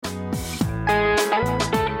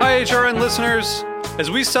HRN listeners.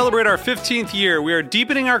 As we celebrate our 15th year, we are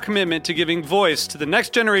deepening our commitment to giving voice to the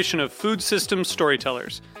next generation of food systems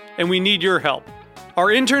storytellers, and we need your help. Our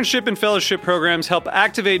internship and fellowship programs help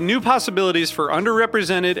activate new possibilities for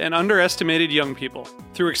underrepresented and underestimated young people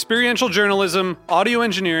through experiential journalism, audio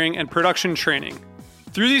engineering, and production training.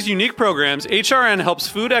 Through these unique programs, HRN helps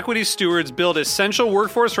food equity stewards build essential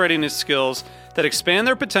workforce readiness skills that expand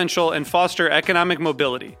their potential and foster economic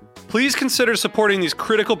mobility. Please consider supporting these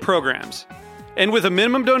critical programs. And with a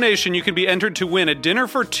minimum donation, you can be entered to win a dinner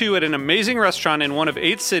for two at an amazing restaurant in one of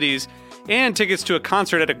 8 cities and tickets to a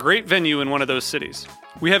concert at a great venue in one of those cities.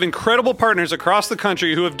 We have incredible partners across the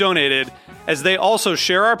country who have donated, as they also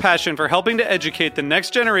share our passion for helping to educate the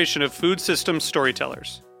next generation of food systems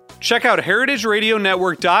storytellers. Check out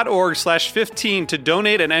heritageradionetwork.org/15 to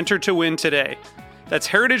donate and enter to win today. That's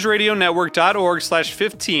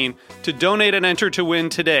heritageradionetwork.org/15 to donate and enter to win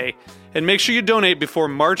today. And make sure you donate before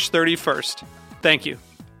March 31st. Thank you.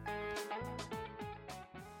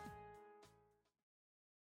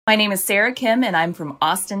 My name is Sarah Kim, and I'm from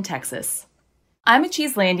Austin, Texas. I'm a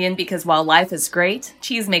Cheeselandian because while life is great,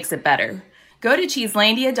 cheese makes it better. Go to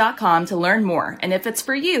cheeselandia.com to learn more, and if it's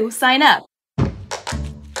for you, sign up.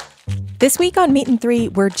 This week on Meat and Three,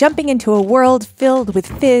 we're jumping into a world filled with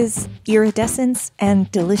fizz, iridescence,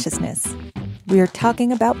 and deliciousness. We're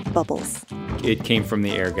talking about bubbles. It came from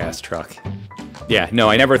the air gas truck. Yeah,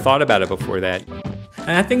 no, I never thought about it before that.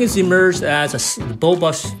 And I think it's emerged as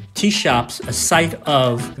boba tea shops, a site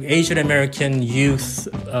of Asian American youth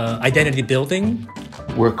identity building.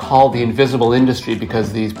 We're called the invisible industry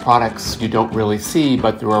because these products you don't really see,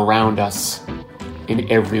 but they're around us in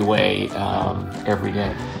every way, every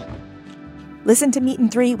day. Listen to Meat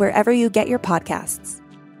and Three wherever you get your podcasts.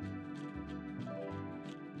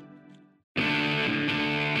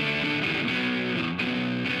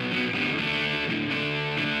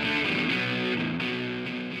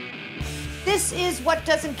 This is What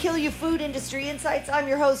Doesn't Kill You Food Industry Insights. I'm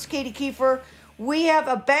your host, Katie Kiefer. We have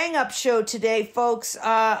a bang-up show today, folks.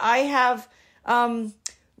 I have,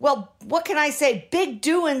 what can I say? Big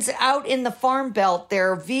doings out in the Farm Belt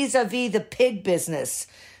there vis-a-vis the pig business.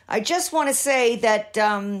 I just want to say that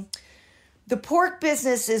the pork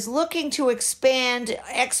business is looking to expand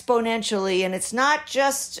exponentially, and it's not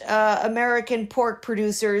just American pork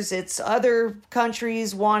producers, it's other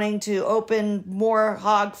countries wanting to open more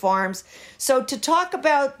hog farms. So to talk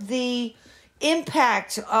about the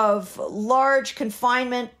impact of large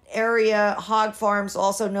confinement area hog farms,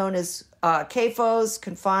 also known as CAFOs,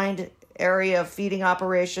 confined area feeding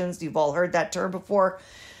operations, you've all heard that term before.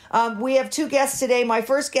 We have 2 guests today. My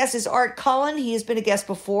first guest is Art Cullen. He has been a guest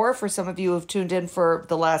before, for some of you who have tuned in for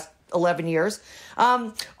the last 11 years.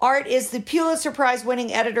 Art is the Pulitzer Prize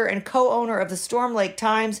winning editor and co-owner of the Storm Lake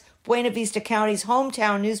Times, Buena Vista County's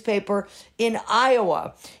hometown newspaper in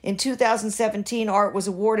Iowa. In 2017, Art was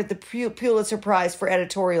awarded the Pulitzer Prize for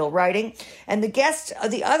editorial writing. And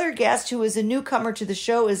the other guest, who is a newcomer to the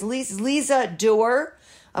show, is Lisa Dewar.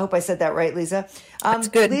 I hope I said that right, Lisa. That's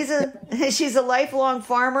good. Lisa, she's a lifelong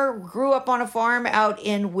farmer, grew up on a farm out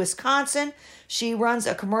in Wisconsin. She runs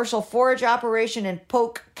a commercial forage operation in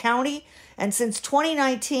Polk County. And since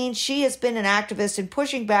 2019, she has been an activist in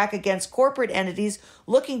pushing back against corporate entities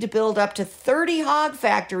looking to build up to 30 hog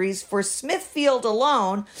factories for Smithfield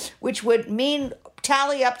alone, which would mean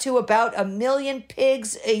tally up to about 1 million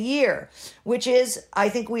pigs a year, which is, I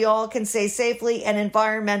think we all can say safely, an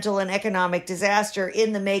environmental and economic disaster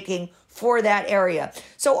in the making for that area.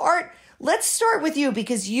 So Art, let's start with you,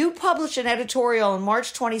 because you published an editorial on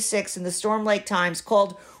March 26 in the Storm Lake Times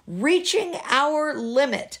called Reaching Our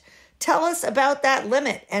Limit. Tell us about that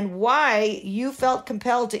limit and why you felt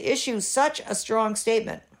compelled to issue such a strong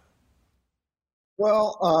statement.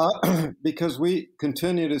 Well, because we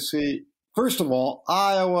continue to see, first of all,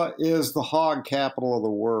 Iowa is the hog capital of the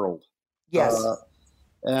world. Yes.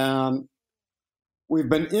 And we've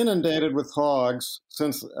been inundated with hogs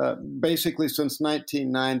basically since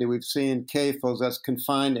 1990. We've seen CAFOs, that's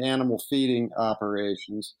confined animal feeding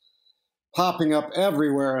operations, popping up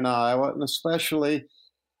everywhere in Iowa, and especially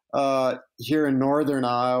here in northern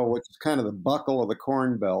Iowa, which is kind of the buckle of the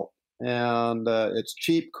Corn Belt. And it's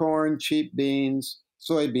cheap corn, cheap beans,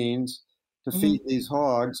 soybeans to feed these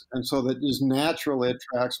hogs. And so that just naturally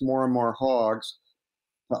attracts more and more hogs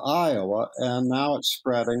to Iowa. And now it's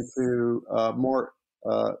spreading to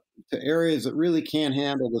to areas that really can't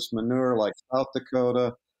handle this manure, like South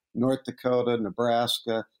Dakota, North Dakota,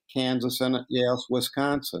 Nebraska, Kansas, and yes,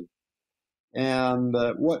 Wisconsin. And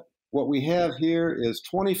what we have here is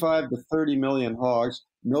 25 to 30 million hogs.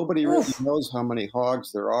 Nobody really knows how many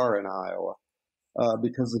hogs there are in Iowa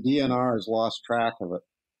because the DNR has lost track of it.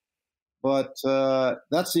 but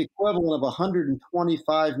that's the equivalent of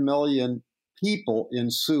 125 million people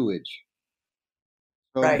in sewage.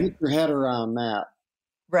 So Right. get your head around that.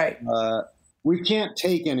 Right. We can't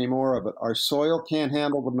take any more of it. Our soil can't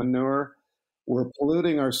handle the manure. We're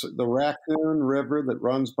polluting the Raccoon River that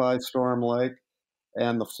runs by Storm Lake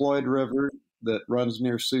and the Floyd River that runs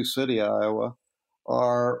near Sioux City, Iowa,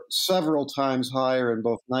 are several times higher in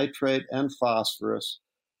both nitrate and phosphorus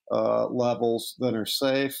levels than are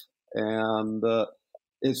safe. And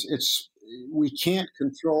we can't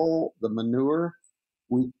control the manure.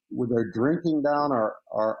 They're drinking down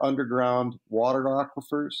our underground water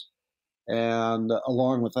aquifers, and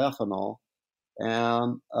along with ethanol,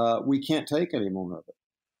 and we can't take any more of it.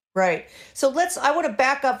 Right. So I want to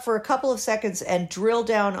back up for a couple of seconds and drill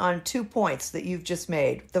down on 2 points that you've just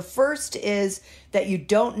made. The first is that you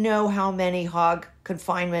don't know how many hog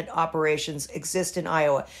confinement operations exist in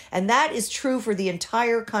Iowa. And that is true for the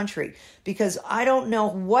entire country, because I don't know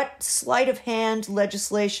what sleight of hand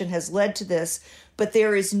legislation has led to this, but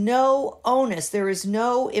there is no onus, there is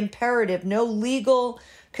no imperative, no legal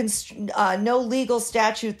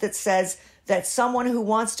statute that says that someone who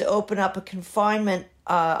wants to open up a confinement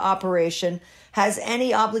operation has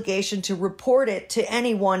any obligation to report it to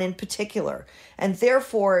anyone in particular. And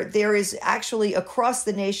therefore, there is actually across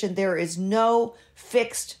the nation, there is no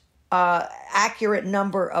fixed, accurate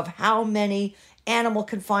number of how many animal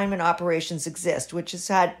confinement operations exist, which has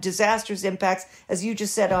had disastrous impacts, as you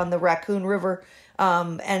just said, on the Raccoon River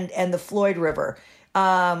and the Floyd River.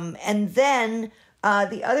 And then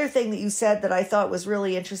the other thing that you said that I thought was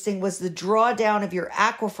really interesting was the drawdown of your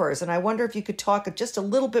aquifers. And I wonder if you could talk just a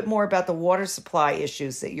little bit more about the water supply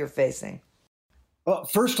issues that you're facing. Well,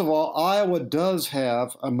 first of all, Iowa does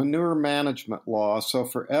have a manure management law. So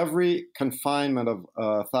for every confinement of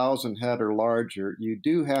 1,000 head or larger, you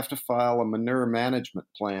do have to file a manure management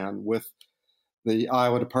plan with the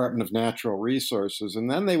Iowa Department of Natural Resources.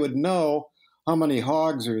 And then they would know how many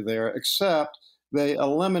hogs are there, except they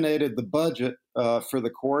eliminated the budget for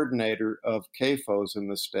the coordinator of CAFOs in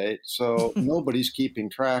the state. So nobody's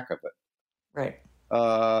keeping track of it. Right.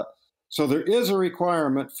 So there is a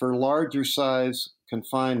requirement for larger size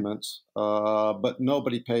confinements, but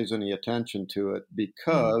nobody pays any attention to it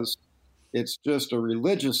because it's just a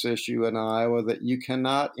religious issue in Iowa that you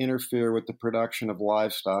cannot interfere with the production of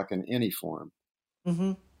livestock in any form.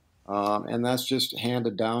 Mm-hmm. And that's just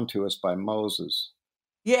handed down to us by Moses.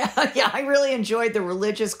 Yeah, I really enjoyed the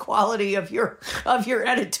religious quality of your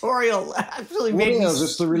editorial. Actually, made me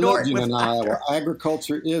It's the religion in laughter. Iowa.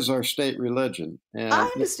 Agriculture is our state religion. And I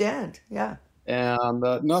understand. Yeah. And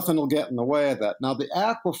nothing will get in the way of that. Now, the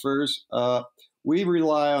aquifers, we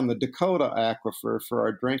rely on the Dakota aquifer for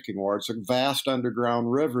our drinking water. It's a vast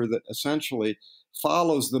underground river that essentially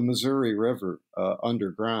follows the Missouri River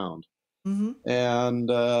underground. Mm-hmm. And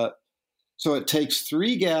so it takes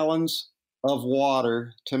 3 gallons of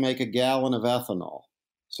water to make a gallon of ethanol.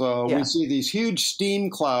 So we see these huge steam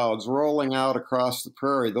clouds rolling out across the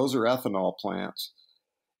prairie. Those are ethanol plants.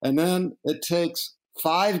 And then it takes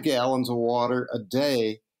 5 gallons of water a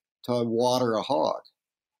day to water a hog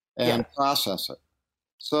and process it.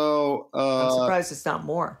 So I'm surprised it's not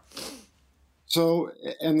more. So,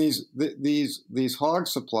 and these hog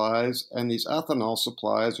supplies and these ethanol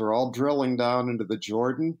supplies are all drilling down into the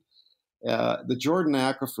Jordan. The Jordan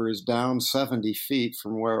aquifer is down 70 feet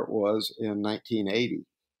from where it was in 1980.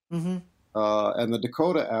 Mm-hmm. And the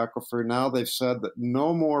Dakota aquifer, now they've said that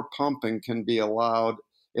no more pumping can be allowed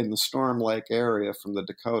in the Storm Lake area from the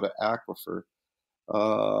Dakota aquifer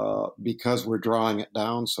because we're drawing it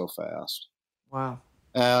down so fast. Wow.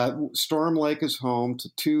 Storm Lake is home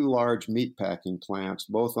to 2 large meatpacking plants,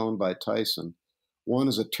 both owned by Tyson. One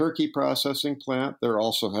is a turkey processing plant. They're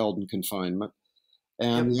also held in confinement.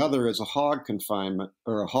 And the other is a hog confinement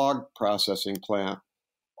or a hog processing plant,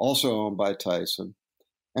 also owned by Tyson.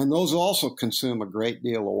 And those also consume a great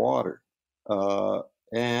deal of water.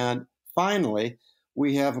 And finally,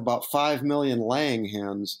 we have about 5 million laying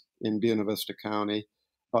hens in Buena Vista County,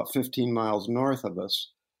 about 15 miles north of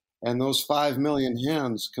us. And those 5 million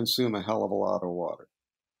hens consume a hell of a lot of water.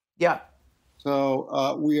 Yeah.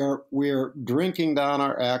 So we are drinking down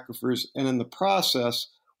our aquifers, and in the process,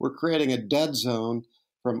 we're creating a dead zone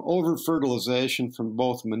from over-fertilization from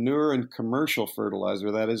both manure and commercial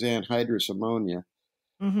fertilizer, that is anhydrous ammonia.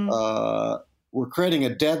 Mm-hmm. We're creating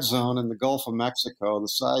a dead zone in the Gulf of Mexico, the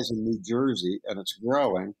size of New Jersey, and it's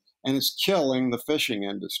growing, and it's killing the fishing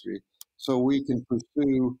industry. So we can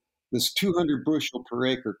pursue this 200 bushel per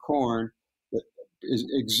acre corn that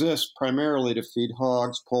exists primarily to feed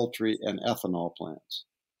hogs, poultry, and ethanol plants.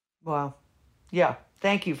 Wow. Yeah.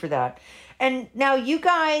 Thank you for that. And now you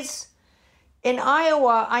guys, In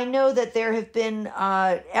Iowa, I know that there have been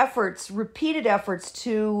repeated efforts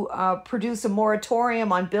to produce a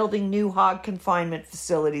moratorium on building new hog confinement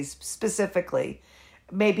facilities specifically.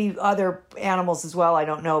 Maybe other animals as well. I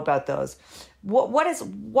don't know about those.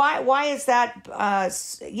 Why is that,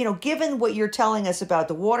 given what you're telling us about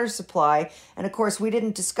the water supply, and of course we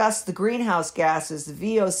didn't discuss the greenhouse gases, the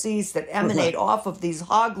VOCs that emanate off of these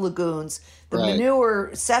hog lagoons, the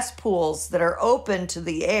manure cesspools that are open to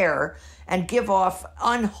the air and give off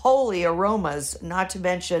unholy aromas, not to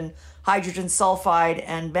mention hydrogen sulfide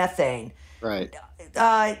and methane. Right.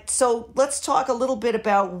 So let's talk a little bit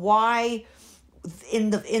about why,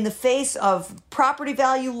 in the face of property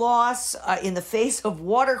value loss, in the face of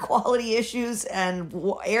water quality issues and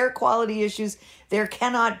air quality issues, there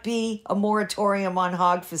cannot be a moratorium on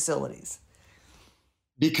hog facilities.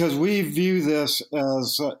 Because we view this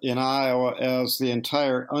as, in Iowa, as the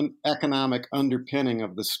entire economic underpinning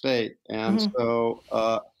of the state. And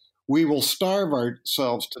so we will starve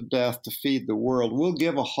ourselves to death to feed the world. We'll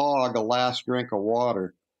give a hog a last drink of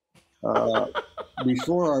water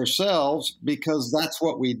before ourselves, because that's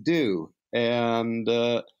what we do. And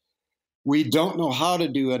we don't know how to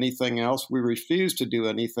do anything else. We refuse to do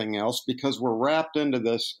anything else because we're wrapped into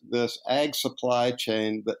this ag supply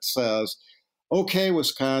chain that says, okay,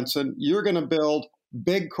 Wisconsin, you're going to build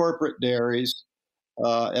big corporate dairies,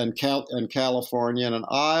 and California, and in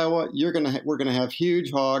Iowa, we're going to have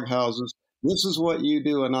huge hog houses. This is what you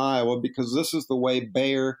do in Iowa because this is the way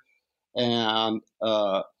Bayer and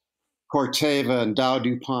Corteva and Dow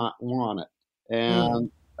DuPont want it. And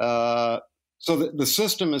so the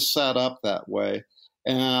system is set up that way.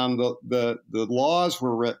 And the laws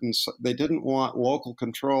were written, so they didn't want local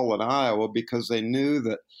control in Iowa because they knew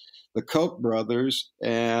that the Koch brothers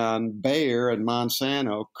and Bayer and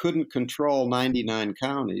Monsanto couldn't control 99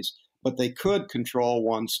 counties, but they could control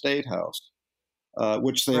one state house,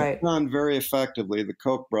 which they've done very effectively, the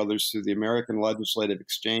Koch brothers, through the American Legislative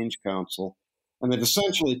Exchange Council. And they've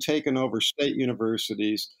essentially taken over state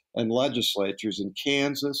universities and legislatures in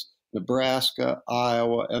Kansas, Nebraska,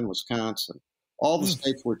 Iowa, and Wisconsin, all the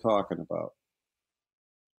states we're talking about.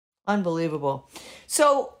 Unbelievable.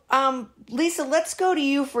 So, Lisa, let's go to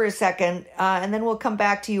you for a second, and then we'll come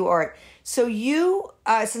back to you, Art. So you,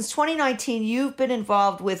 since 2019, you've been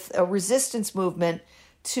involved with a resistance movement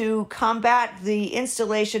to combat the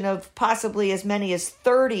installation of possibly as many as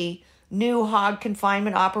 30 new hog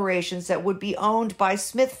confinement operations that would be owned by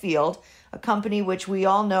Smithfield, a company which we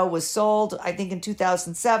all know was sold, I think, in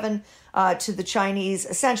 2007 to the Chinese,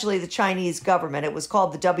 essentially the Chinese government. It was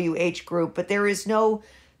called the WH Group, but there is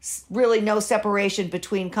really no separation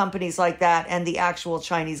between companies like that and the actual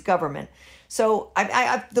Chinese government. So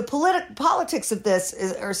the politics of this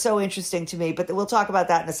are so interesting to me, but we'll talk about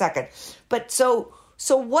that in a second. But so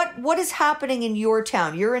what is happening in your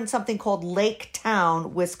town? You're in something called Lake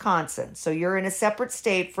Town, Wisconsin. So you're in a separate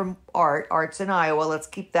state from Art's in Iowa. Let's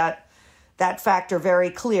keep that factor very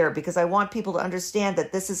clear, because I want people to understand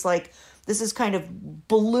that this is kind of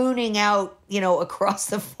ballooning out, across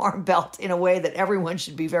the Farm Belt in a way that everyone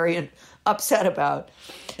should be very upset about.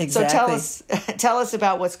 Exactly. So tell us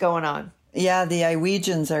about what's going on. Yeah, the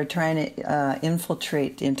Iowegians are trying to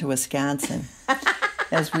infiltrate into Wisconsin,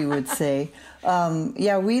 as we would say.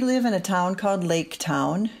 We live in a town called Lake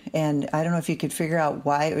Town, and I don't know if you could figure out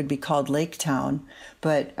why it would be called Lake Town,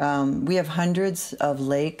 but we have hundreds of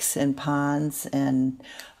lakes and ponds and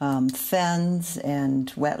fens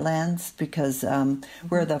and wetlands because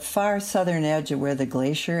we're the far southern edge of where the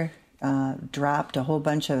glacier dropped a whole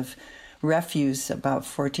bunch of refuse about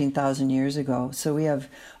 14,000 years ago. So we have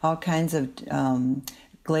all kinds of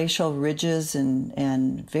glacial ridges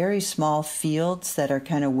and very small fields that are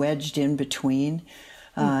kind of wedged in between,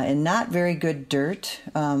 and not very good dirt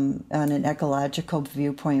on an ecological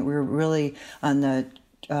viewpoint. We're really on the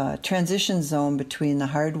transition zone between the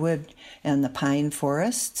hardwood and the pine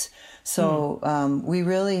forests. So we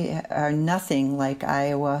really are nothing like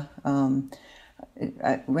Iowa.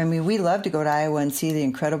 We love to go to Iowa and see the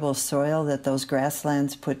incredible soil that those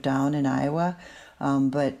grasslands put down in Iowa,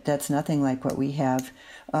 but that's nothing like what we have.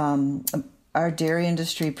 Our dairy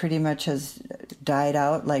industry pretty much has died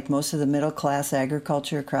out, like most of the middle-class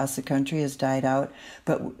agriculture across the country has died out,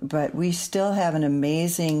 but we still have an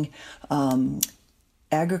amazing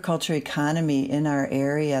agriculture economy in our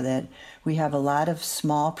area. That we have a lot of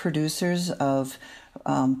small producers of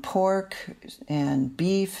pork and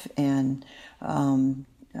beef and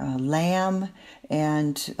lamb,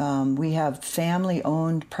 and we have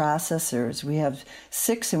family-owned processors. We have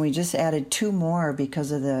 6, and we just added 2 more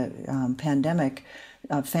because of the pandemic,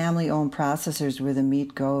 family-owned processors where the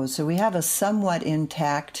meat goes. So we have a somewhat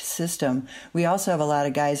intact system. We also have a lot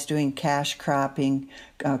of guys doing cash cropping,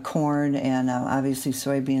 corn, and obviously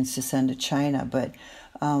soybeans to send to China. But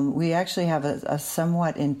we actually have a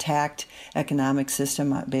somewhat intact economic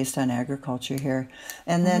system based on agriculture here.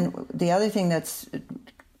 And then the other thing that's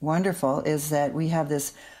wonderful is that we have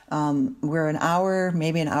this, we're an hour,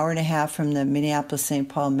 maybe an hour and a half from the Minneapolis-St.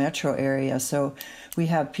 Paul metro area. So we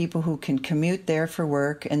have people who can commute there for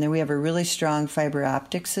work, and then we have a really strong fiber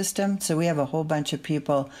optic system. So we have a whole bunch of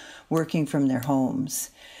people working from their homes.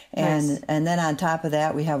 And then on top of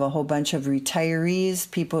that, we have a whole bunch of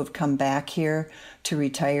retirees, people who've come back here to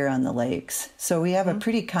retire on the lakes. So we have a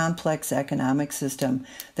pretty complex economic system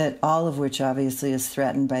that all of which obviously is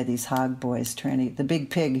threatened by these hog boys the big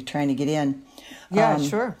pig trying to get in. Yeah,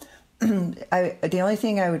 sure. The only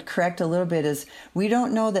thing I would correct a little bit is we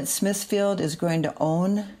don't know that Smithfield is going to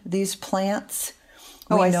own these plants.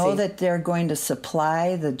 We know that they're going to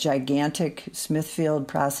supply the gigantic Smithfield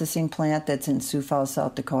processing plant that's in Sioux Falls,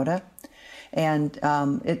 South Dakota. And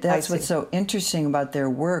that's what's so interesting about their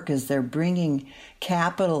work is they're bringing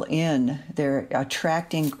capital in. They're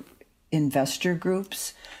attracting investor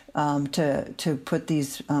groups to put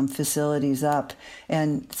these facilities up.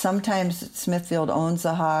 And sometimes Smithfield owns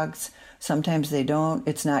the hogs, sometimes they don't.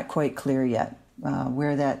 It's not quite clear yet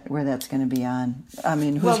where that's going to be on. I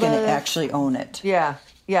mean, who's going to actually own it? Yeah.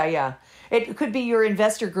 It could be your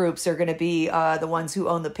investor groups are going to be the ones who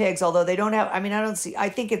own the pigs, although they don't have, I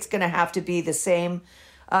think it's going to have to be the same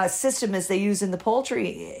system as they use in the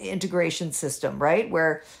poultry integration system, right?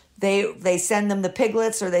 Where they send them the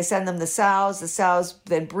piglets or they send them the sows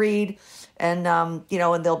then breed and, and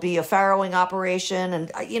there'll be a farrowing operation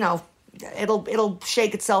and, it'll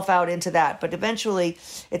shake itself out into that. But eventually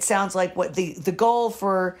it sounds like what the goal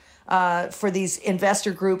for these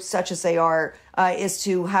investor groups, such as they are, is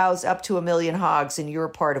to house up to 1 million hogs in your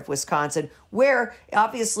part of Wisconsin, where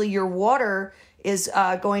obviously your water is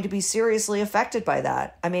going to be seriously affected by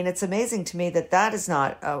that. I mean, it's amazing to me that is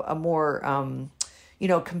not a more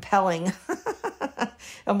compelling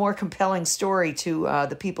a more compelling story to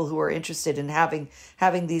the people who are interested in having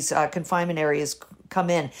these confinement areas come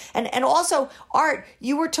in. And also, Art,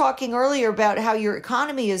 you were talking earlier about how your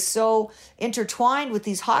economy is so intertwined with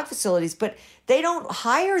these hog facilities, but they don't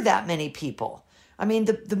hire that many people. I mean,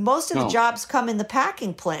 the most of the jobs come in the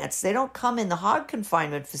packing plants. They don't come in the hog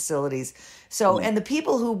confinement facilities. So, and the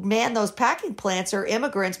people who man those packing plants are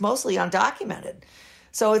immigrants, mostly undocumented.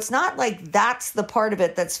 So it's not like that's the part of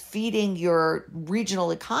it that's feeding your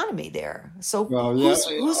regional economy there. So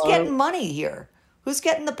who's getting money here? Who's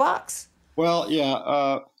getting the bucks? Well,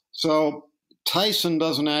 so Tyson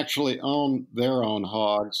doesn't actually own their own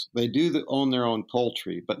hogs. They do own their own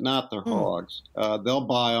poultry, but not their hogs. They'll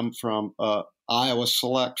buy them from Iowa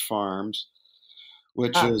Select Farms,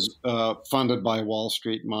 which is funded by Wall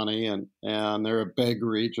Street money, and they're a big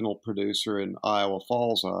regional producer in Iowa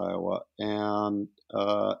Falls, Iowa. And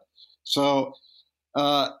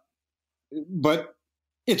but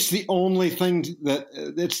it's the only thing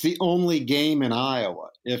it's the only game in Iowa.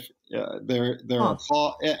 If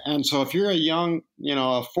and so if you're a young,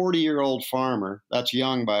 a 40-year-old farmer, that's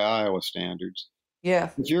young by Iowa standards.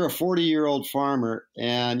 Yeah. If you're a 40-year-old farmer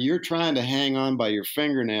and you're trying to hang on by your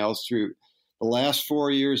fingernails through the last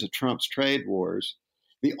 4 years of Trump's trade wars,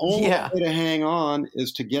 the only way to hang on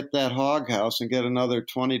is to get that hog house and get another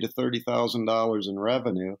 $20,000 to $30,000 in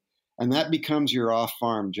revenue, and that becomes your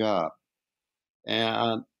off-farm job.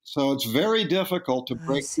 And so it's very difficult to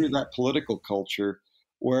break through that political culture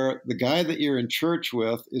where the guy that you're in church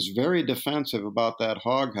with is very defensive about that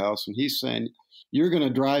hog house, and he's saying, you're going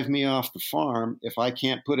to drive me off the farm if I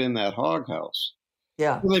can't put in that hog house.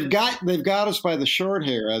 Yeah. Well, they've got us by the short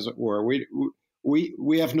hair, as it were.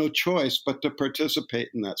 We have no choice but to participate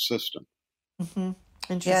in that system. Mm-hmm.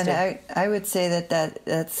 Interesting. Yeah, and I would say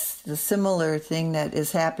that's the similar thing that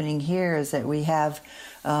is happening here is that we have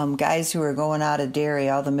guys who are going out of dairy.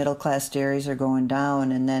 All the middle class dairies are going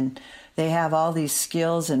down, and then they have all these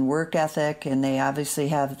skills and work ethic, and they obviously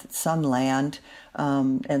have some land.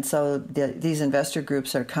 And so these investor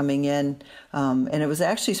groups are coming in, and it was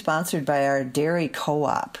actually sponsored by our dairy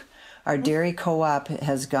co-op. Our dairy co-op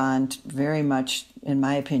has gone very much, in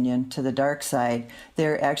my opinion, to the dark side.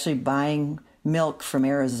 They're actually buying milk from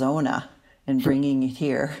Arizona and bringing it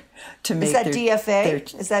here to make. Is that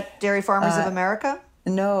DFA? Is that Dairy Farmers of America?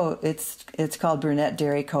 No, it's called Burnett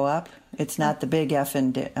Dairy Co-op. It's not the big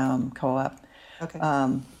effing co-op.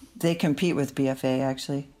 Okay. They compete with BFA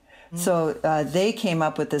actually. So they came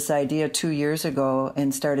up with this idea 2 years ago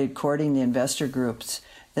and started courting the investor groups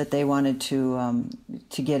that they wanted to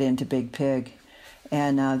get into Big Pig.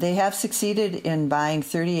 And they have succeeded in buying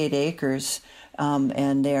 38 acres,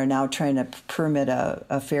 and they are now trying to permit a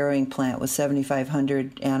farrowing plant with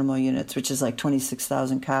 7,500 animal units, which is like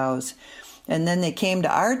 26,000 cows. And then they came to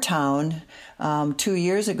our town 2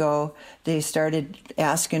 years ago. They started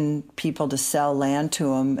asking people to sell land to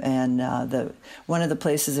them, and one of the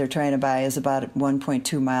places they're trying to buy is about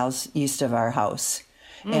 1.2 miles east of our house.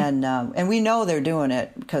 And we know they're doing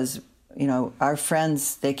it because, our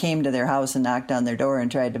friends, they came to their house and knocked on their door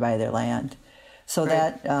and tried to buy their land. So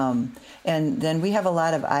right. And then we have a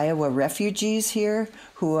lot of Iowa refugees here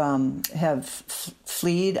who have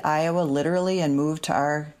fled Iowa literally and moved to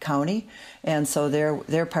our county. And so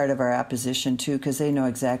they're part of our opposition too, because they know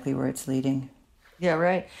exactly where it's leading. Yeah,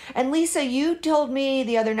 right. And Lisa, you told me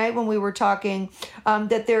the other night when we were talking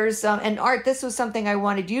that there's, and Art, this was something I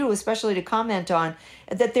wanted you especially to comment on,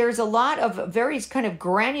 that there's a lot of very kind of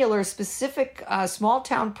granular, specific small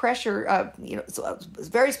town pressure,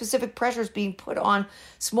 very specific pressures being put on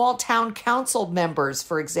small town council members,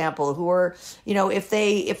 for example, who are, if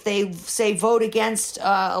they say vote against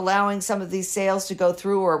allowing some of these sales to go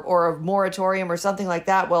through or a moratorium or something like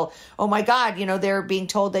that, well, oh my God, they're being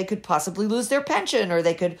told they could possibly lose their pension or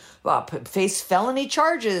they could face felony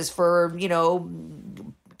charges for,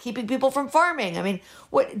 keeping people from farming.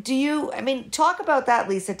 Talk about that,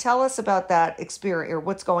 Lisa. Tell us about that experience or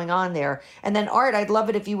what's going on there. And then Art, I'd love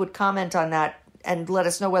it if you would comment on that and let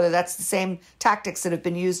us know whether that's the same tactics that have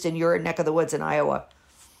been used in your neck of the woods in Iowa.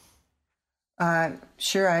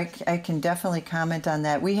 Sure, I can definitely comment on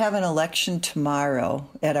that. We have an election tomorrow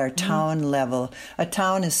at our town level. A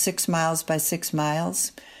town is 6 miles by 6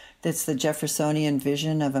 miles. That's the Jeffersonian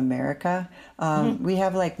vision of America. We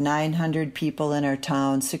have like 900 people in our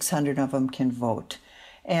town. 600 of them can vote.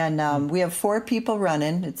 And we have 4 people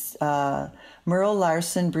running. It's Merle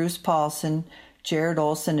Larson, Bruce Paulson, Jared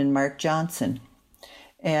Olson, and Mark Johnson.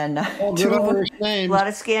 And two of them, a lot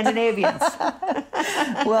of Scandinavians.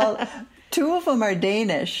 Well, 2 of them are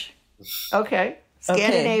Danish. Okay.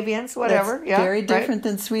 Scandinavians, whatever. That's very different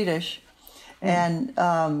than Swedish. And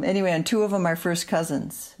anyway, and 2 of them are first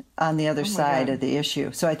cousins on the other side of the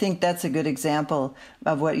issue. So I think that's a good example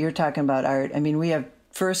of what you're talking about, Art. I mean, we have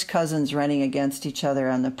first cousins running against each other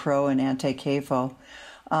on the pro and anti-CAFO.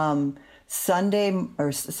 Sunday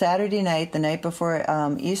or Saturday night, the night before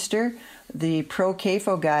Easter, the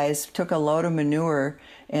pro-CAFO guys took a load of manure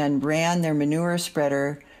and ran their manure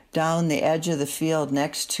spreader down the edge of the field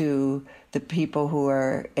next to the people who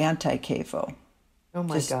are anti-CAFO. Oh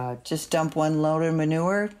my God. Just dump one load of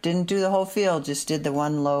manure. Didn't do the whole field, just did the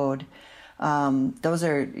one load. Those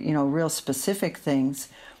are, real specific things.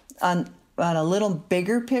 On a little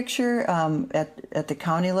bigger picture, at the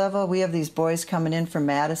county level, we have these boys coming in from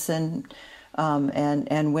Madison,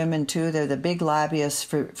 and women too. They're the big lobbyists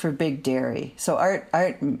for big dairy. So Art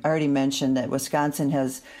already mentioned that Wisconsin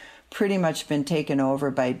has pretty much been taken over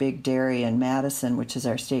by big dairy in Madison, which is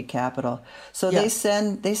our state capital. So they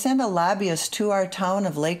send a lobbyist to our town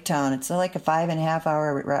of Laketown. It's like a 5.5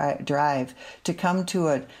 hour drive to come to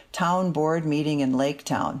a town board meeting in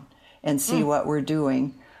Laketown and see what we're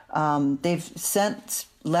doing. They've sent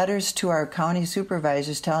letters to our county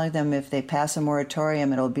supervisors telling them if they pass a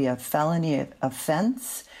moratorium, it'll be a felony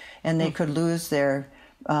offense, and they could lose their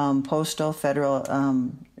postal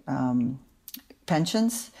federal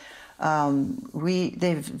pensions.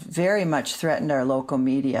 They've very much threatened our local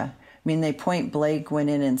media. I mean, they point blank went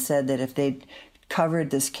in and said that if they covered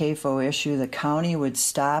this CAFO issue, the county would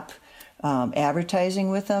stop advertising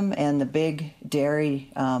with them, and the big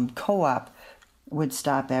dairy co-op would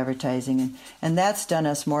stop advertising. And that's done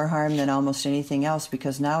us more harm than almost anything else,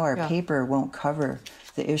 because now our paper won't cover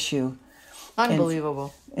the issue.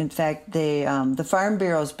 Unbelievable. In fact, the Farm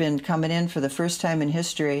Bureau's been coming in for the first time in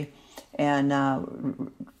history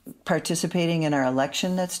and participating in our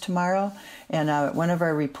election that's tomorrow. And one of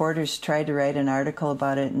our reporters tried to write an article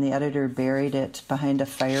about it, and the editor buried it behind a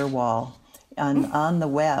firewall on the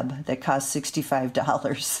web that cost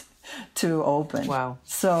 $65 to open. Wow.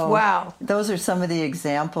 So those are some of the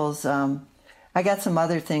examples. I got some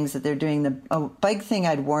other things that they're doing. The big thing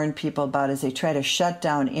I'd warn people about is they try to shut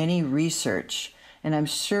down any research. And I'm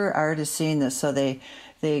sure Art has seen this. So they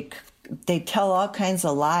tell all kinds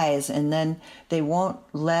of lies, and then they won't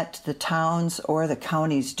let the towns or the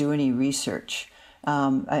counties do any research.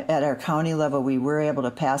 At our county level, we were able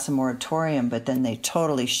to pass a moratorium, but then they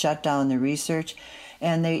totally shut down the research.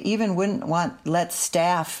 And they even wouldn't let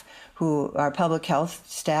staff, who our public health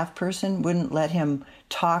staff person, wouldn't let him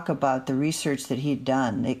talk about the research that he'd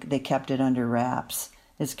done. They kept it under wraps.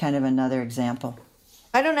 It's kind of another example.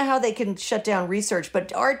 I don't know how they can shut down research,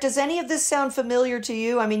 but Art, does any of this sound familiar to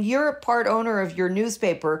you? I mean, you're a part owner of your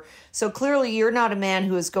newspaper, so clearly you're not a man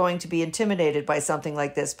who is going to be intimidated by something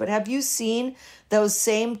like this. But have you seen those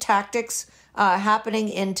same tactics happening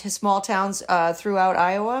in small towns throughout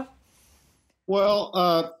Iowa?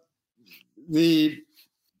 Well, in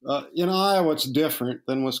Iowa, it's different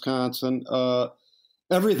than Wisconsin.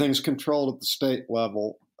 Everything's controlled at the state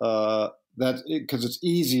level. That's because it's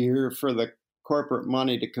easier for the corporate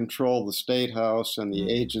money to control the state house and the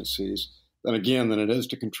agencies than it is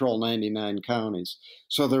to control 99 counties.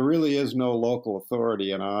 So there really is no local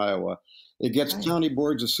authority in Iowa. It gets county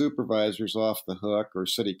boards of supervisors off the hook, or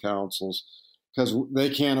city councils, because they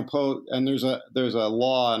can't oppose. And there's a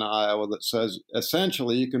law in Iowa that says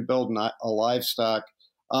essentially you can build a livestock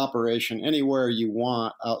operation anywhere you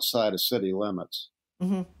want outside of city limits.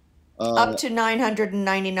 Mm-hmm. Up to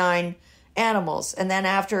 999 animals, and then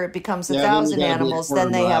after it becomes 1,000 animals,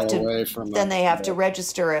 then they have to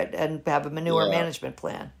register it and have a manure management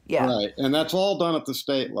plan. Yeah, right, and that's all done at the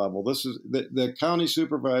state level. This is the county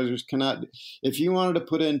supervisors cannot. If you wanted to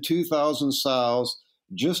put in 2,000 sows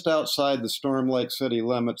just outside the Storm Lake city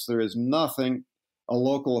limits, there is nothing a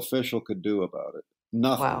local official could do about it.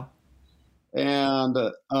 Nothing. Wow. And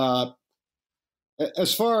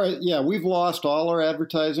as far as we've lost all our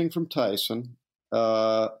advertising from Tyson.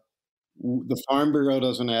 The Farm Bureau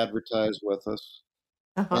doesn't advertise with us.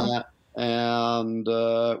 And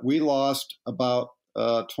we lost about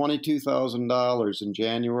 $22,000 in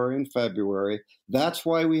January and February. That's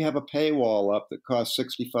why we have a paywall up that costs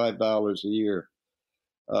 $65 a year,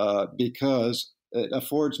 because it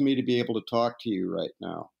affords me to be able to talk to you right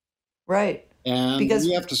now. Right. And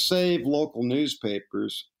we have to save local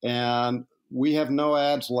newspapers, and we have no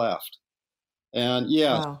ads left. And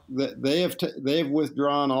they have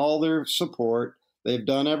withdrawn all their support. They've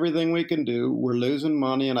done everything we can do. We're losing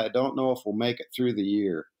money, and I don't know if we'll make it through the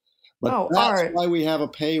year. But that's why we have a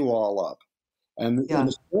paywall up. And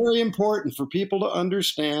it's very important for people to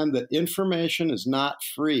understand that information is not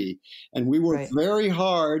free. And we work very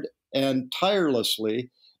hard and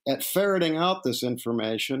tirelessly at ferreting out this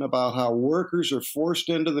information about how workers are forced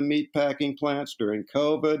into the meatpacking plants during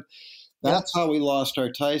COVID. That's how we lost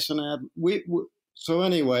our Tyson ad. So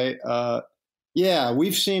anyway,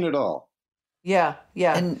 we've seen it all. Yeah.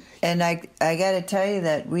 And I got to tell you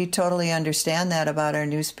that we totally understand that about our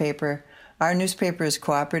newspaper. Our newspaper is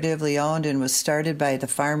cooperatively owned and was started by the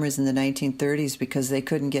farmers in the 1930s because they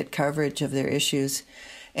couldn't get coverage of their issues.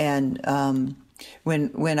 And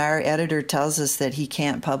when our editor tells us that he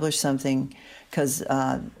can't publish something because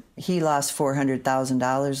he lost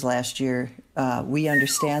 $400,000 last year, we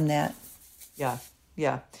understand that.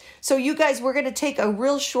 Yeah. So you guys, we're going to take a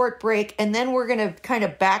real short break, and then we're going to kind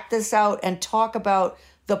of back this out and talk about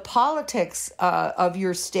the politics of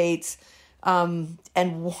your states, and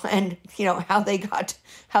how they got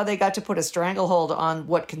to put a stranglehold on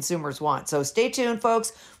what consumers want. So stay tuned,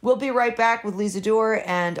 folks. We'll be right back with Lisa Dewar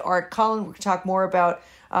and Art Cullen. We're going to talk more about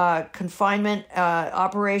confinement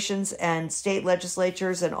operations and state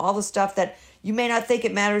legislatures and all the stuff that you may not think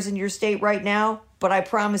it matters in your state right now, but I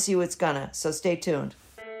promise you it's gonna. So stay tuned.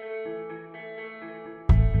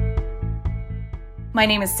 My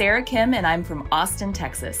name is Sarah Kim, and I'm from Austin,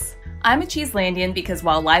 Texas. I'm a Cheeselandian because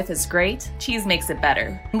while life is great, cheese makes it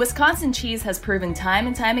better. Wisconsin cheese has proven time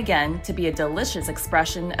and time again to be a delicious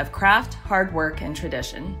expression of craft, hard work, and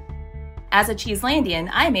tradition. As a Cheeselandian,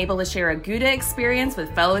 I am able to share a Gouda experience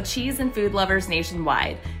with fellow cheese and food lovers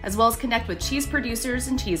nationwide, as well as connect with cheese producers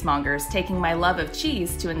and cheesemongers, taking my love of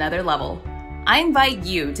cheese to another level. I invite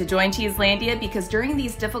you to join Cheeselandia because during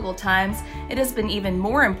these difficult times, it has been even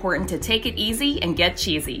more important to take it easy and get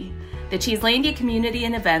cheesy. The Cheeselandia community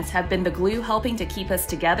and events have been the glue helping to keep us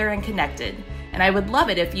together and connected, and I would love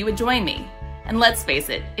it if you would join me. And let's face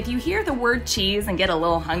it, if you hear the word cheese and get a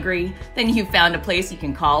little hungry, then you've found a place you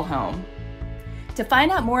can call home. To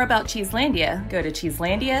find out more about Cheeselandia, go to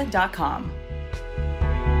cheeselandia.com.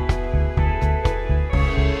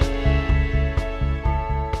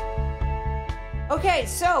 Okay,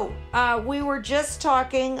 so we were just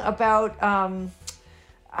talking about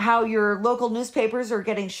how your local newspapers are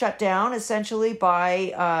getting shut down essentially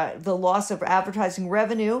by the loss of advertising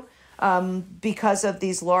revenue because of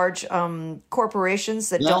these large corporations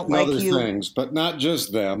that don't like you. Other things, but not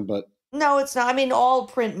just them, but... No, it's not. I mean, all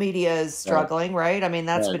print media is struggling, right? I mean,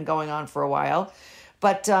 that's been going on for a while.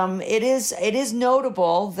 But it is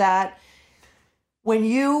notable that when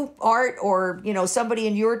you, Art, or somebody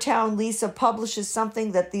in your town, Lisa, publishes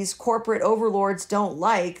something that these corporate overlords don't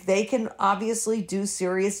like, they can obviously do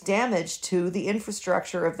serious damage to the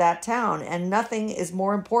infrastructure of that town. And nothing is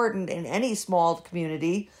more important in any small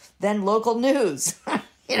community than local news.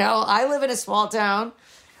 I live in a small town.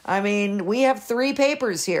 I mean, we have 3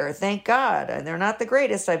 papers here, thank God. And they're not the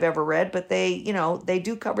greatest I've ever read, but they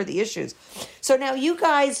do cover the issues. So now you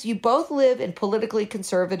guys, you both live in politically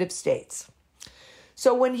conservative states.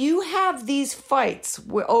 So when you have these fights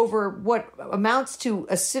over what amounts to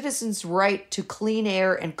a citizen's right to clean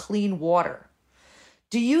air and clean water,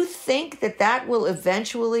 do you think that will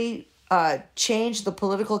eventually change the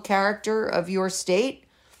political character of your state?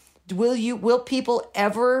 Will people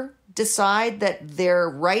ever decide that their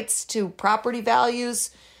rights to property values,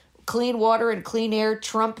 clean water and clean air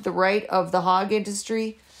trump the right of the hog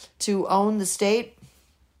industry to own the state?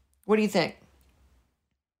 What do you think?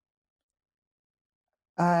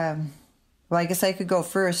 Well, I guess I could go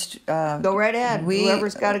first. Go right ahead.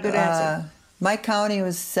 Whoever's got a good answer. My county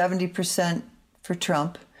was 70% for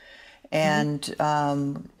Trump, and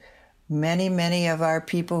many of our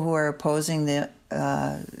people who are opposing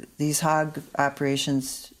these hog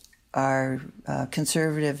operations are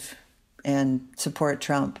conservative and support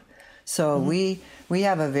Trump. So we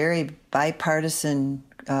have a very bipartisan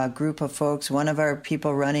group of folks. One of our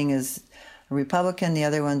people running is a Republican, the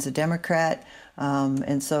other one's a Democrat,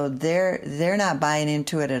 and so they're not buying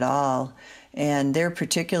into it at all, and they're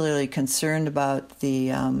particularly concerned about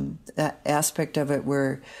the aspect of it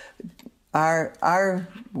where our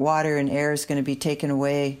water and air is going to be taken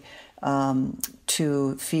away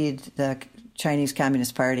to feed the Chinese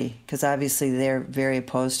Communist Party, because obviously they're very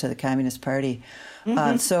opposed to the Communist Party.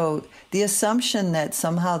 So the assumption that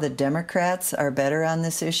somehow the Democrats are better on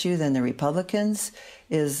this issue than the Republicans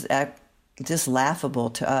is just laughable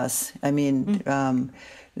to us. I mean,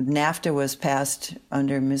 NAFTA was passed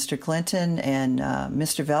under Mr. Clinton, and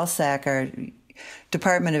Mr. Vilsack, our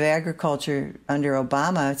Department of Agriculture under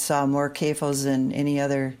Obama, saw more CAFOs than any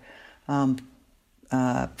other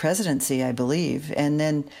presidency, I believe. And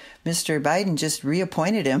then Mr. Biden just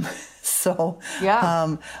reappointed him. So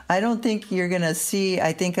I don't think you're going to see,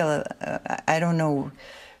 I think, I don't know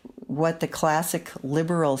what the classic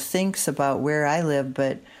liberal thinks about where I live,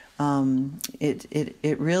 but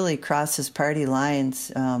it really crosses party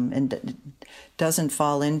lines and doesn't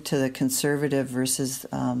fall into the conservative versus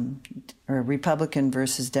or Republican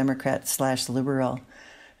versus Democrat / liberal.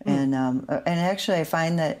 And actually, I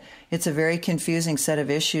find that it's a very confusing set of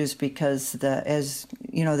issues because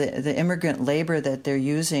the immigrant labor that they're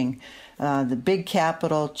using, the big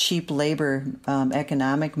capital, cheap labor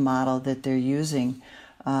economic model that they're using,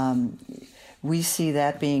 we see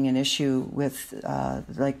that being an issue with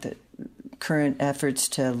like the current efforts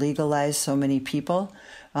to legalize so many people.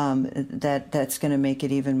 That's going to make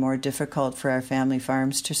it even more difficult for our family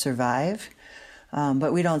farms to survive.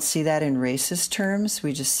 But we don't see that in racist terms.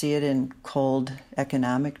 We just see it in cold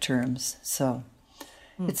economic terms. So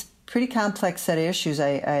it's a pretty complex set of issues.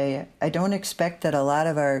 I don't expect that a lot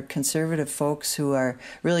of our conservative folks who are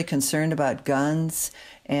really concerned about guns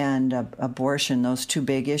and abortion, those 2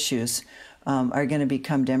 big issues, are going to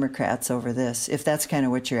become Democrats over this, if that's kind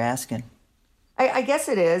of what you're asking. I guess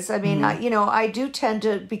it is. I mean, I do tend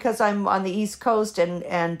to, because I'm on the East Coast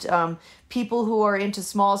and people who are into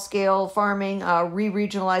small scale farming,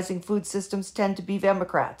 re-regionalizing food systems tend to be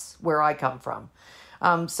Democrats where I come from.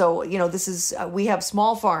 So, this is, we have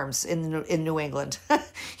small farms in New England.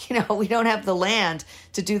 We don't have the land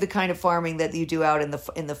to do the kind of farming that you do out in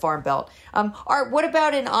the Farm Belt. Art, what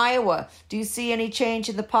about in Iowa? Do you see any change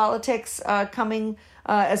in the politics coming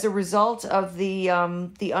as a result of the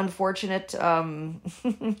unfortunate,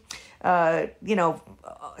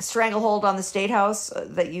 stranglehold on the State House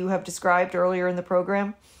that you have described earlier in the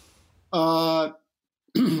program? Well,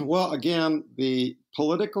 again, the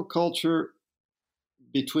political culture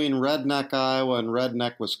between redneck Iowa and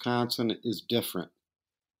redneck Wisconsin is different.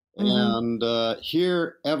 And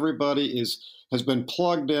here, everybody has been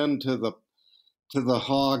plugged into the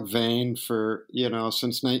hog vein for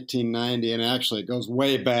since 1990, and actually it goes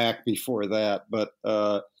way back before that. But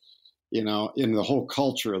in the whole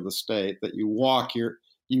culture of the state, that you walk your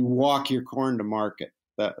corn to market,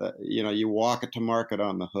 that you walk it to market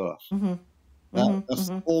on the hoof. That's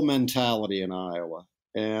the whole mentality in Iowa,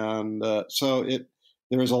 and so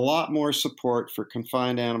there's a lot more support for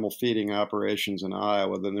confined animal feeding operations in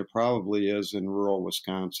Iowa than there probably is in rural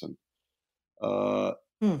Wisconsin. Although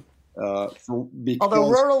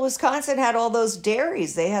rural Wisconsin had all those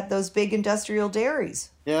dairies, they had those big industrial dairies.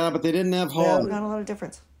 Yeah, but they didn't have hogs. Not a lot of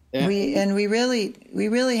difference. We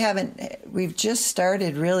really haven't. We've just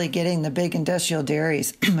started really getting the big industrial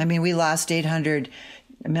dairies. I mean, we lost 800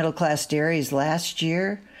 middle class dairies last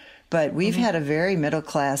year, but we've had a very middle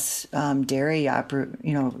class dairy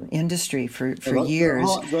industry for years.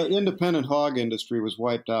 The independent hog industry was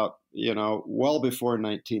wiped out, well before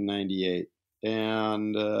 1998,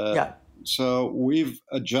 and so we've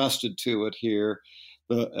adjusted to it here.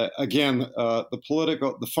 The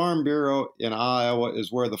Farm Bureau in Iowa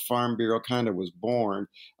is where the Farm Bureau kind of was born.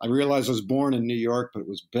 I realize it was born in New York, but it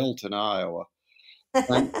was built in Iowa,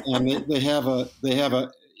 and they have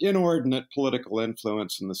a inordinate political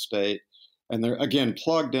influence in the state, and they're again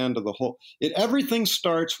plugged into the whole. Everything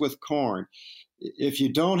starts with corn. If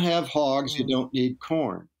you don't have hogs, you don't need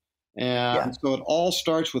corn, and so it all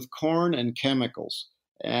starts with corn and chemicals.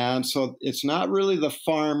 And so it's not really the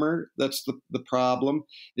farmer that's the problem.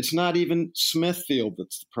 It's not even Smithfield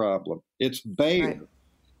that's the problem. It's Bayer. Right.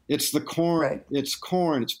 It's the corn. Right. It's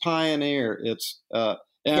corn. It's Pioneer. It's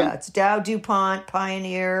it's Dow, DuPont,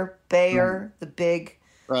 Pioneer, Bayer, the big.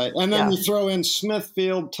 Right. And then you throw in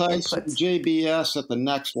Smithfield, Tyson, JBS at the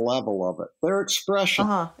next level of it. They're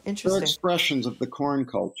expressions. Interesting. They're expressions of the corn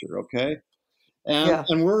culture, okay?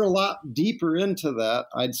 And we're a lot deeper into that,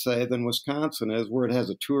 I'd say, than Wisconsin is, where it has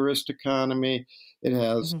a tourist economy. It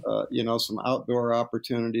has, some outdoor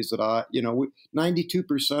opportunities that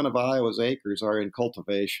 92% of Iowa's acres are in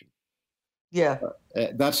cultivation. Yeah.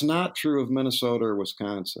 That's not true of Minnesota or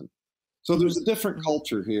Wisconsin. So there's a different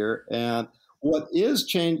culture here. And what is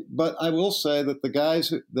changed, but I will say that the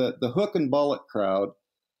guys, the hook and bullet crowd,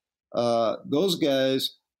 those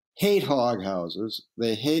guys hate hog houses.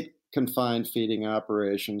 They hate confined feeding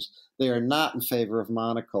operations. They are not in favor of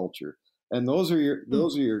monoculture. And those are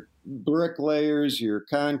your bricklayers, your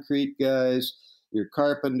concrete guys, your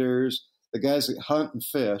carpenters, the guys that hunt and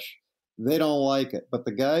fish. They don't like it. But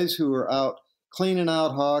the guys who are out cleaning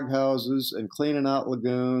out hog houses and cleaning out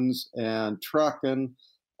lagoons and trucking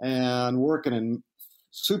and working in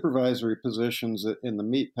supervisory positions in the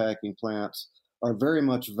meat packing plants are very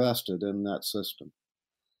much vested in that system.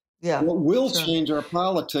 Yeah. What will change our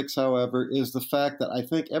politics, however, is the fact that I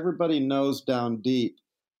think everybody knows down deep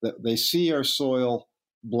that they see our soil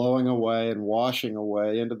blowing away and washing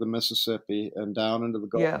away into the Mississippi and down into the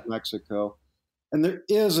Gulf of Mexico. And there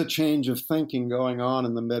is a change of thinking going on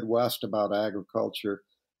in the Midwest about agriculture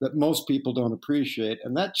that most people don't appreciate.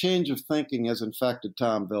 And that change of thinking has infected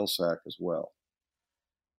Tom Vilsack as well.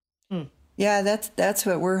 Yeah, that's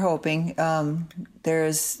what we're hoping.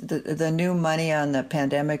 There's the new money on the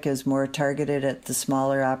pandemic is more targeted at the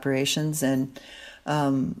smaller operations, and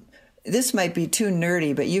this might be too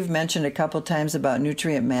nerdy, but you've mentioned a couple times about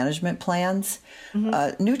nutrient management plans.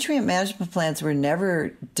 Nutrient management plans were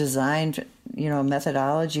never designed,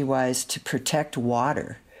 methodology-wise, to protect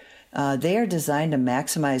water. They are designed to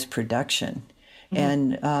maximize production.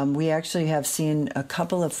 And we actually have seen a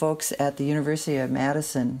couple of folks at the University of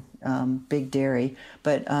Madison, big dairy,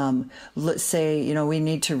 but let's say, we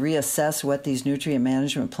need to reassess what these nutrient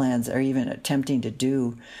management plans are even attempting to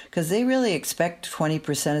do, because they really expect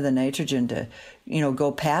 20% of the nitrogen to,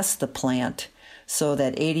 go past the plant so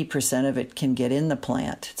that 80% of it can get in the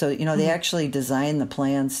plant. So, they actually design the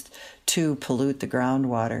plants to pollute the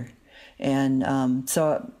groundwater. And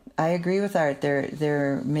so I agree with Art.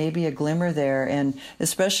 There may be a glimmer there, and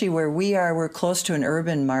especially where we are, we're close to an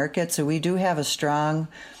urban market, so we do have a strong,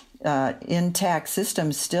 intact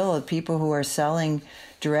system still of people who are selling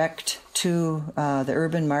direct to the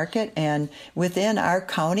urban market. And within our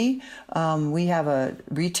county, we have a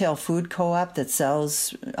retail food co-op that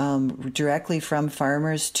sells directly from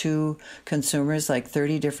farmers to consumers, like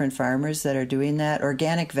 30 different farmers that are doing that.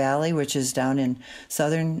 Organic Valley, which is down in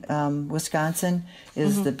southern Wisconsin,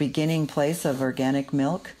 is the beginning place of organic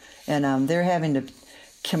milk. And they're having to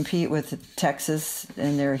compete with Texas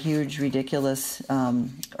and their huge, ridiculous,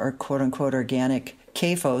 or quote-unquote organic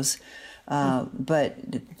CAFOs. But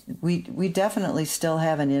we definitely still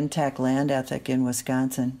have an intact land ethic in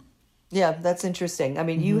Wisconsin. Yeah, that's interesting. I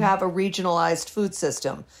mean, you have a regionalized food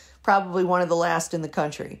system, probably one of the last in the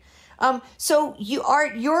country. So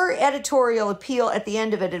your editorial appeal at the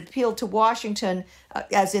end of it appealed to Washington,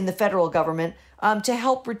 as in the federal government, to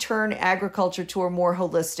help return agriculture to a more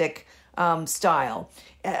holistic style.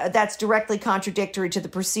 That's directly contradictory to the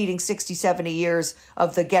preceding 60, 70 years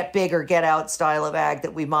of the get big or get out style of ag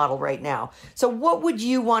that we model right now. So what would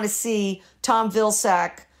you want to see Tom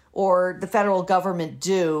Vilsack or the federal government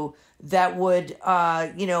do that would,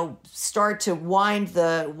 start to wind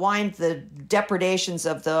the depredations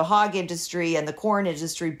of the hog industry and the corn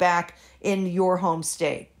industry back in your home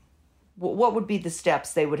state? What would be the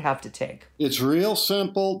steps they would have to take? It's real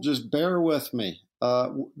simple. Just bear with me.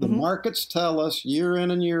 The markets tell us year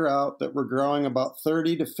in and year out that we're growing about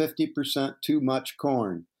 30 to 50% too much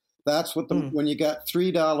corn. That's what when you got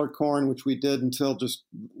 $3 corn, which we did until just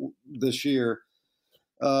this year,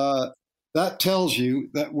 that tells you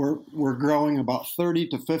that we're growing about 30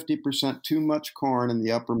 to 50% too much corn in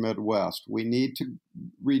the upper Midwest. We need to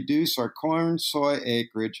reduce our corn soy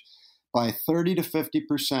acreage by 30 to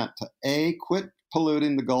 50% to A, quit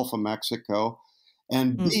polluting the Gulf of Mexico,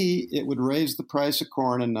 and B, it would raise the price of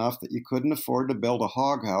corn enough that you couldn't afford to build a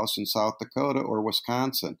hog house in South Dakota or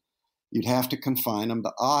Wisconsin. You'd have to confine them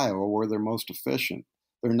to Iowa where they're most efficient.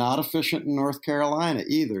 They're not efficient in North Carolina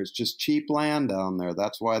either. It's just cheap land down there.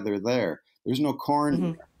 That's why they're there. There's no corn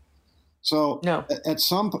there. So at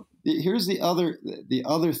some here's the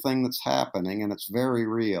other thing that's happening, and it's very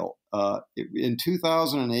real. In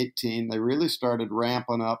 2018, they really started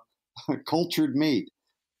ramping up cultured meat.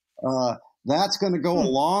 That's going to go a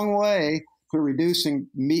long way to reducing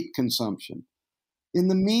meat consumption. In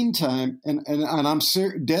the meantime, and I'm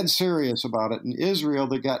dead serious about it, in Israel,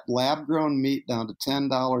 they got lab-grown meat down to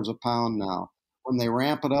 $10 a pound now. When they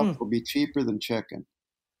ramp it up, it'll be cheaper than chicken.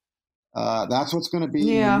 That's what's going to be in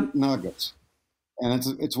your nuggets. And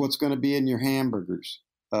it's what's going to be in your hamburgers.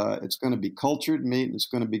 It's going to be cultured meat, and it's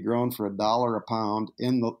going to be grown for $1 a pound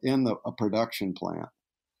in a production plant.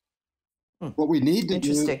 What we need to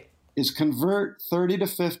do is convert 30 to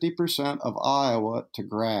 50% of Iowa to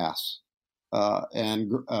grass.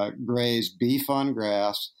 And graze beef on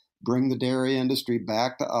grass, bring the dairy industry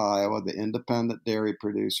back to Iowa, the independent dairy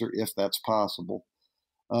producer, if that's possible.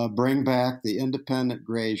 Bring back the independent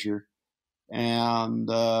grazier, and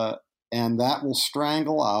that will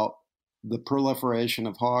strangle out the proliferation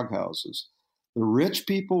of hog houses. The rich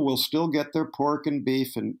people will still get their pork and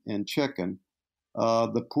beef and chicken.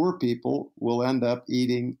 The poor people will end up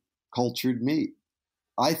eating cultured meat,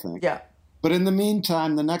 I think. Yeah. But in the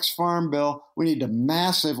meantime, the next farm bill, we need to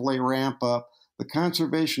massively ramp up the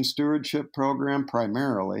conservation stewardship program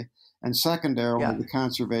primarily, and secondarily the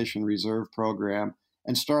conservation reserve program,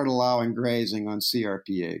 and start allowing grazing on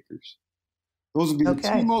CRP acres. Those would be the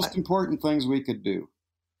two most important things we could do.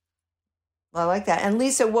 I like that. And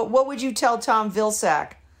Lisa, what would you tell Tom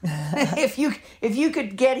Vilsack? if you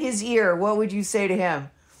could get his ear, what would you say to him?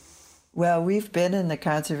 Well, we've been in the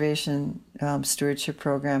conservation stewardship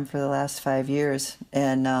program for the last 5 years,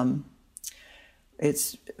 and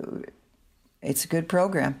it's a good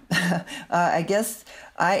program. I guess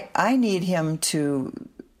I need him to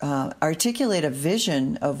articulate a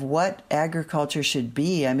vision of what agriculture should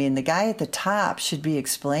be. I mean, the guy at the top should be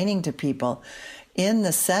explaining to people in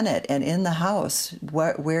the Senate and in the House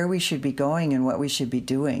where we should be going and what we should be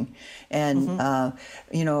doing. And,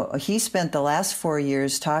 he spent the last 4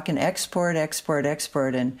 years talking export.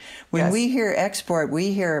 And when we hear export,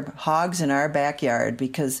 we hear hogs in our backyard,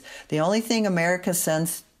 because the only thing America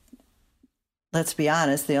sends, let's be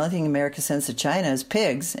honest, the only thing America sends to China is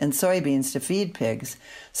pigs and soybeans to feed pigs.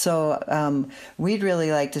 So we'd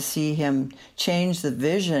really like to see him change the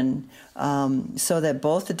vision so that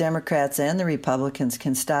both the Democrats and the Republicans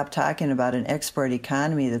can stop talking about an export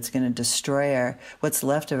economy that's going to destroy what's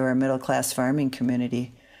left of our middle-class farming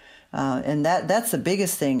community. And that's the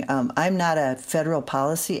biggest thing. I'm not a federal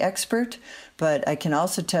policy expert, but I can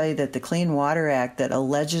also tell you that the Clean Water Act that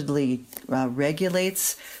allegedly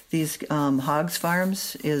regulates these hogs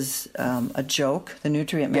farms is a joke. The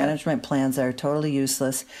nutrient management plans are totally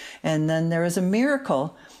useless. And then there was a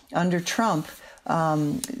miracle under Trump.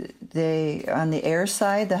 On the air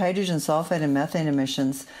side, the hydrogen sulfide and methane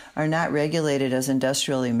emissions are not regulated as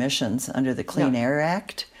industrial emissions under the Clean Air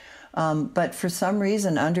Act. But for some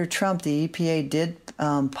reason, under Trump, the EPA did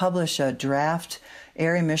publish a draft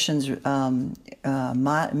air emissions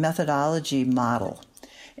methodology model.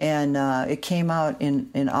 And it came out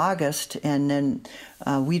in August, and then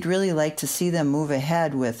we'd really like to see them move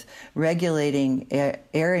ahead with regulating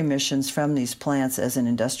air emissions from these plants as an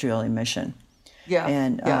industrial emission.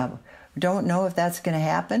 Don't know if that's going to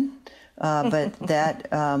happen. But that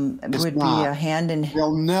would be a hand in hand.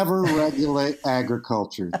 They'll never regulate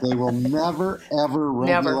agriculture. They will never, ever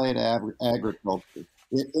regulate agriculture.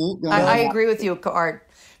 It ain't gonna I agree with you, Art,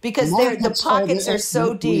 because the pockets are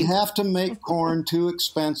so deep. We have to make corn too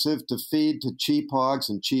expensive to feed to cheap hogs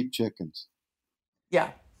and cheap chickens. Yeah.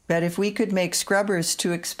 But if we could make scrubbers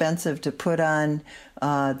too expensive to put on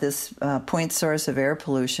this point source of air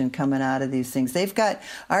pollution coming out of these things,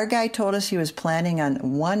 our guy told us he was planning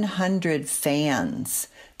on 100 fans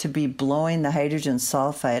to be blowing the hydrogen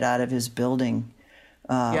sulfide out of his building.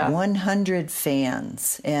 100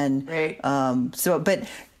 fans. And but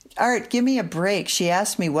Art, give me a break. She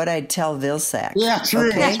asked me what I'd tell Vilsack. Yeah, true.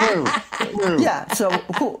 Okay? True. Yeah, so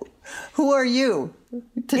who are you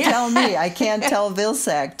to tell me I can't tell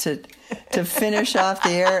Vilsack to finish off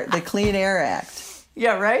the Clean Air Act?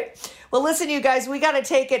 Yeah, right? Well, listen, you guys, we got to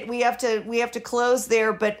take it. We have to close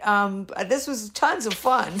there, but this was tons of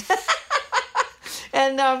fun.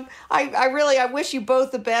 And I wish you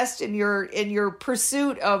both the best in your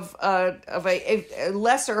pursuit of a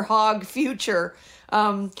lesser hog future.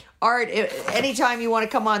 Art, anytime you want to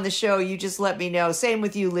come on the show, you just let me know. Same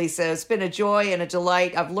with you, Lisa. It's been a joy and a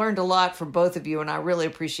delight. I've learned a lot from both of you, and I really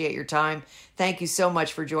appreciate your time. Thank you so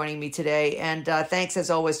much for joining me today. And thanks,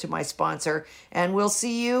 as always, to my sponsor. And we'll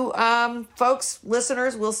see you, folks,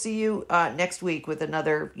 listeners, we'll see you next week with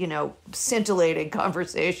another, scintillating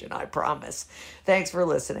conversation, I promise. Thanks for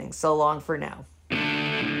listening. So long for now.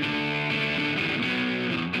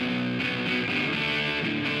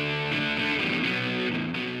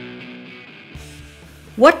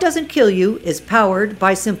 What Doesn't Kill You is powered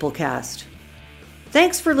by Simplecast.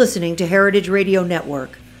 Thanks for listening to Heritage Radio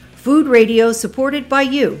Network, food radio supported by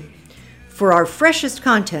you. For our freshest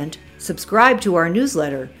content, subscribe to our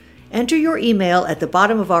newsletter. Enter your email at the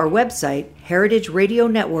bottom of our website,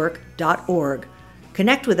 heritageradionetwork.org.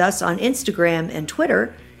 Connect with us on Instagram and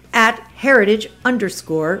Twitter at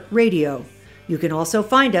heritage_radio. You can also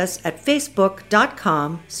find us at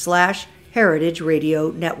facebook.com/Heritage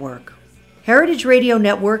Radio Network. Heritage Radio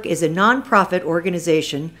Network is a nonprofit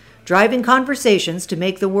organization driving conversations to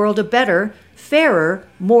make the world a better, fairer,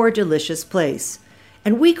 more delicious place.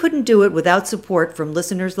 And we couldn't do it without support from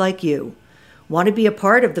listeners like you. Want to be a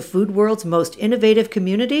part of the food world's most innovative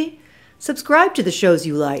community? Subscribe to the shows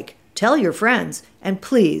you like, tell your friends, and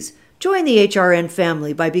please join the HRN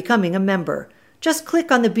family by becoming a member. Just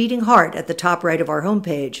click on the beating heart at the top right of our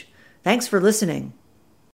homepage. Thanks for listening.